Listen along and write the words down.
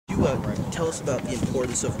tell us about the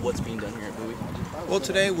importance of what's being done here at Bowie. Well,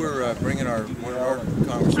 today we're bringing one of our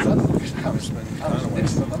Congressman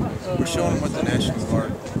Conaway. We're showing him what the National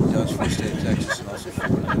Guard does for the state of Texas and also for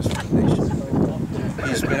what it does for the nation.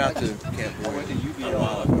 He's been out to Camp Bowie a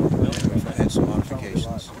while ago and we've had some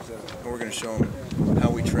modifications. And we're going to show him how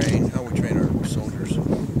we train our soldiers,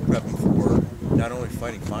 prep them for not only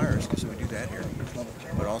fighting fires, because we do that here,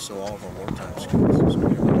 but also all of our wartime skills. So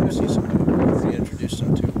we're going to see some. We already introduced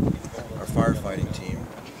them to our firefighting team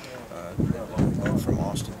from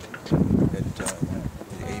Austin at the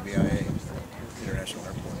ABIA International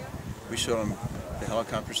Airport. We showed them the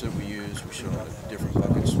helicopters that we use. We showed them the different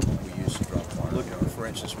buckets we use to drop water. You know, for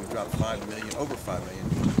instance, we've dropped over 5 million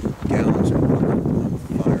gallons of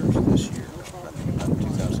fires this year, not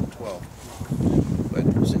 2012, but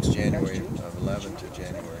since January of 11 to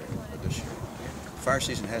January of this year. The fire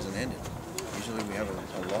season hasn't ended. Usually we have a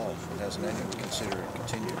lull. It hasn't ended. We consider it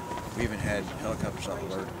continued. We even had helicopters on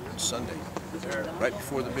alert Sunday, right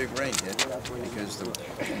before the big rain hit, because the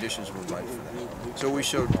conditions were right for that. So we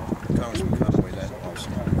showed Congressman Conaway that also.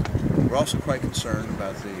 We're also quite concerned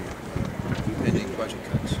about the pending budget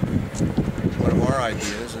cuts. One of our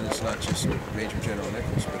ideas, and it's not just Major General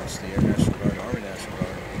Nichols, but it's the Air National Guard, Army National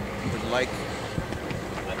Guard, would like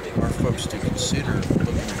our folks to consider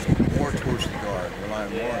looking more towards the Guard,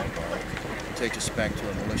 relying more on the Guard, and take us back to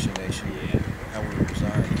a militia nation, how we were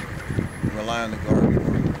designed, and rely on the Guard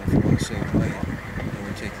more. And if we want to save money, then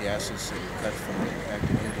we take the assets that we cut from the active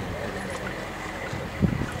duty and put them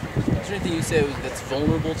into Is there anything you say that's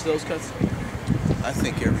vulnerable to those cuts? I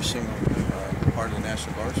think every single part of the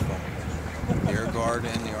National Guard is vulnerable, the Air Guard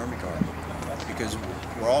and the Army Guard, because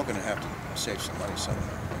we're all going to have to save some money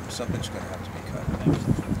somewhere, and something's going to have to be cut.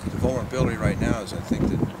 The vulnerability right now is I think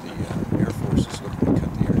that the Air Force is looking to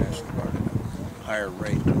cut the Air National Guard at a higher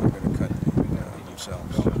rate than they're going to cut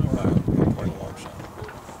themselves by quite a long shot.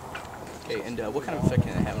 Okay, and what kind of effect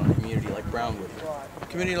can it have on a community like Brownwood? A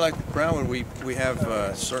community like Brownwood, we have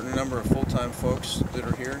a certain number of full-time folks that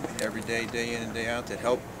are here every day, day in and day out, that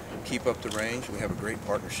help keep up the range. We have a great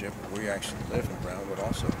partnership. We actually live in Brownwood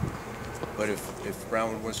also. But if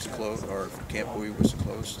Brownwood was to close, or if Camp Bowie was to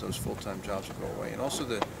close, those full-time jobs would go away. And also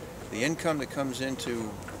the income that comes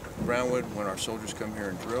into Brownwood when our soldiers come here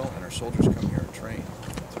and drill, and our soldiers come here and train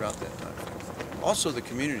throughout that time frame. Also the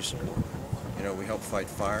community support. You know, we help fight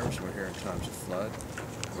fires. We're here in times of flood.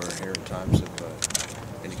 We're here in times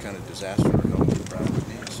of any kind of disaster or help that Brownwood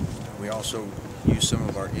needs. We also use some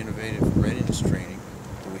of our innovative readiness training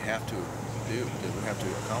that we have to do, that we have to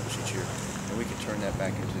accomplish each year, and we can turn that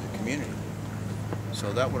back into the community.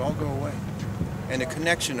 So that would all go away. And the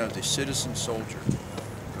connection of the citizen soldier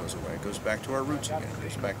goes away. It goes back to our roots again. It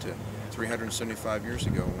goes back to 375 years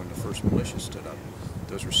ago when the first militia stood up.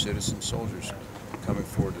 Those were citizen soldiers coming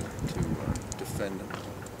forward to defend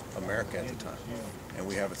America at the time. And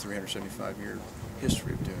we have a 375-year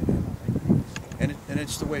history of doing that. And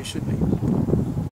it's the way it should be.